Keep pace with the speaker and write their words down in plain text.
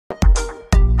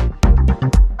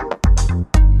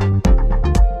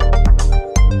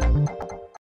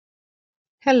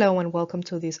Hello and welcome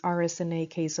to this RSNA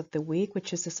case of the week,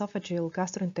 which is esophageal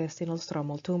gastrointestinal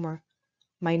stromal tumor.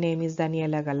 My name is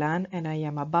Daniela Galan and I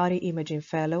am a body imaging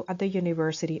fellow at the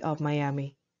University of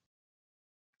Miami.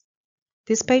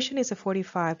 This patient is a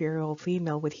 45-year-old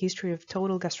female with history of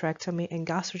total gastrectomy and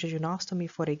gastrojejunostomy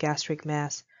for a gastric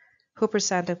mass, who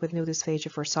presented with new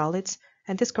dysphagia for solids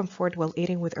and discomfort while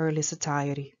eating with early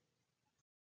satiety.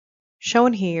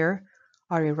 Shown here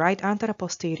are a right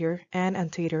anteroposterior and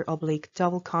anterior oblique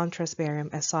double contrast barium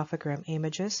esophagram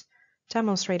images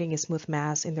demonstrating a smooth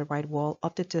mass in the right wall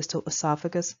of the distal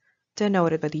esophagus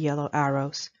denoted by the yellow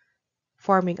arrows,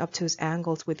 forming obtuse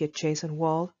angles with the adjacent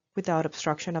wall without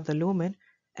obstruction of the lumen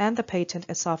and the patent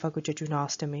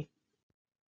esophagojejunostomy.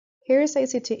 Here is a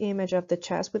CT image of the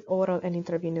chest with oral and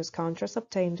intravenous contrast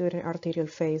obtained during arterial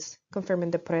phase,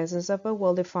 confirming the presence of a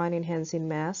well-defined enhancing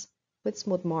mass with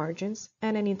smooth margins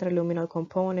and an intraluminal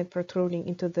component protruding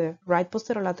into the right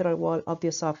posterolateral wall of the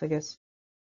esophagus.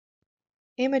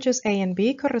 Images A and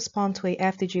B correspond to a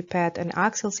FDG PET and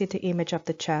axial CT image of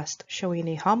the chest, showing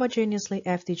a homogeneously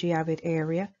FDG-avid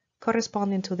area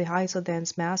corresponding to the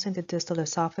isodense mass in the distal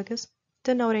esophagus,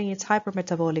 denoting its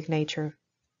hypermetabolic nature.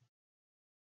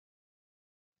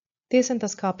 This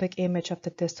endoscopic image of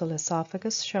the distal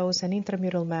esophagus shows an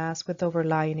intramural mass with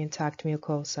overlying intact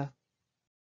mucosa.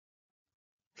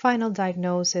 Final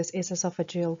diagnosis is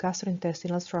esophageal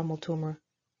gastrointestinal stromal tumor.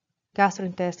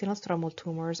 Gastrointestinal stromal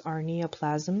tumors are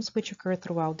neoplasms which occur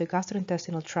throughout the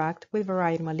gastrointestinal tract with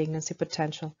varying malignancy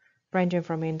potential, ranging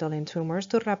from indolent tumors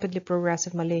to rapidly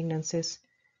progressive malignancies.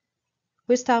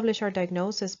 We establish our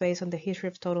diagnosis based on the history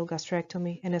of total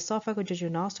gastrectomy and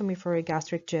esophagojejunostomy for a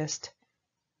gastric gist.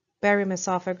 Barium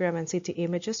esophagram and CT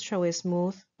images show a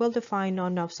smooth, well-defined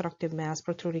non-obstructive mass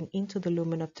protruding into the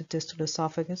lumen of the distal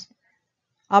esophagus.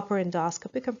 Upper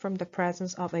endoscopy confirmed the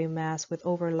presence of a mass with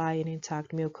overlying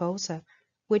intact mucosa,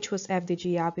 which was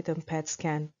FDG-avid on PET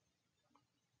scan.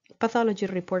 Pathology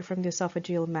report from the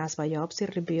esophageal mass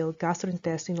biopsy revealed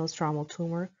gastrointestinal stromal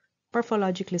tumor,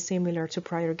 morphologically similar to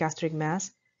prior gastric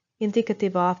mass,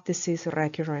 indicative of disease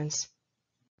recurrence.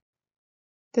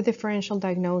 The differential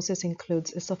diagnosis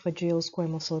includes esophageal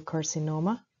squamous cell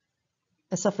carcinoma,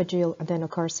 esophageal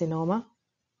adenocarcinoma,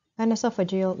 and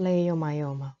esophageal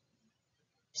leiomyoma.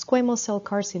 Squamous cell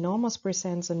carcinomas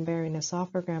presents on barium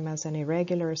esophagram as an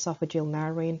irregular esophageal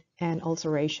narrowing and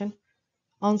ulceration.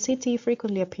 On CT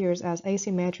frequently appears as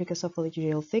asymmetric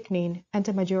esophageal thickening, and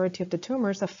the majority of the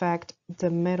tumors affect the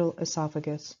middle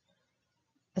esophagus.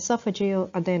 Esophageal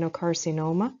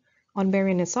adenocarcinoma on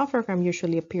barium esophagram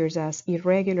usually appears as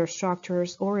irregular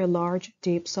structures or a large,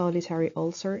 deep, solitary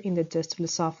ulcer in the distal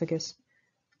esophagus.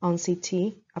 On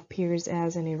CT appears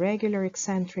as an irregular,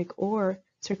 eccentric, or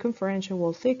circumferential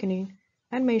wall thickening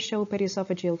and may show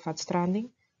periesophageal fat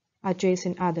stranding,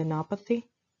 adjacent adenopathy,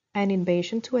 and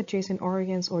invasion to adjacent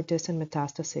organs or distant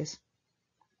metastasis.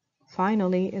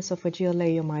 Finally, esophageal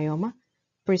leiomyoma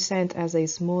present as a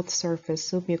smooth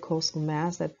surface submucosal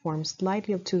mass that forms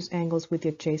slightly obtuse angles with the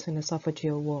adjacent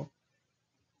esophageal wall.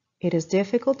 It is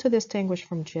difficult to distinguish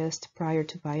from GIST prior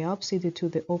to biopsy due to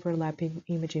the overlapping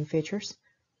imaging features.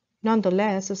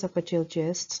 Nonetheless, esophageal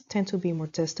GISTs tend to be more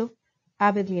distal,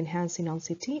 avidly enhancing on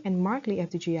CT and markedly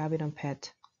FDG-avid on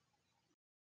PET.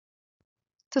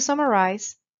 To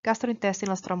summarize,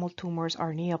 gastrointestinal stromal tumors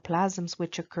are neoplasms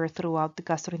which occur throughout the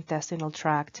gastrointestinal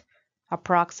tract.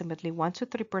 Approximately 1 to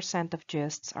 3% of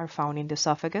GISTs are found in the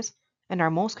esophagus and are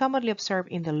most commonly observed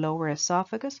in the lower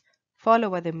esophagus,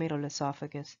 followed by the middle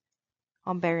esophagus.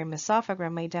 On barium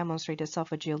esophagram may demonstrate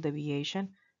esophageal deviation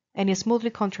and a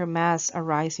smoothly contoured mass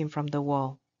arising from the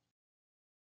wall.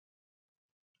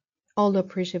 Although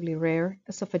appreciably rare,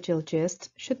 esophageal GIST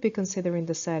should be considered in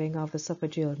the setting of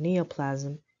esophageal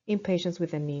neoplasm in patients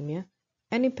with anemia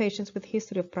and in patients with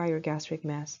history of prior gastric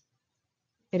mass.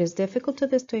 It is difficult to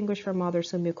distinguish from other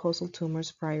submucosal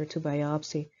tumors prior to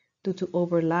biopsy due to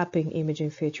overlapping imaging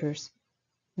features.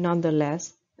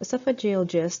 Nonetheless, esophageal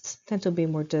GISTs tend to be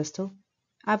more distal,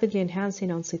 avidly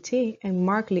enhancing on CT and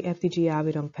markedly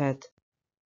FDG-avid on PET.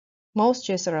 Most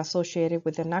GISTs are associated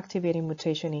with an activating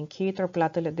mutation in KIT or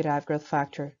platelet-derived growth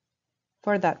factor.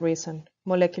 For that reason,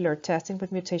 molecular testing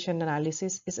with mutation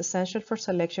analysis is essential for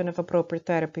selection of appropriate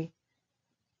therapy.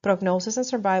 Prognosis and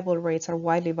survival rates are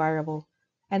widely variable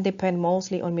and depend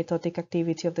mostly on mitotic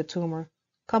activity of the tumor,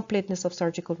 completeness of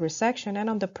surgical resection, and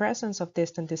on the presence of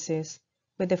distant disease,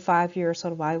 with the 5-year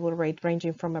survival rate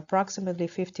ranging from approximately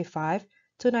 55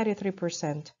 to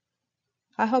 93%.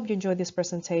 I hope you enjoyed this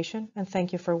presentation and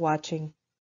thank you for watching.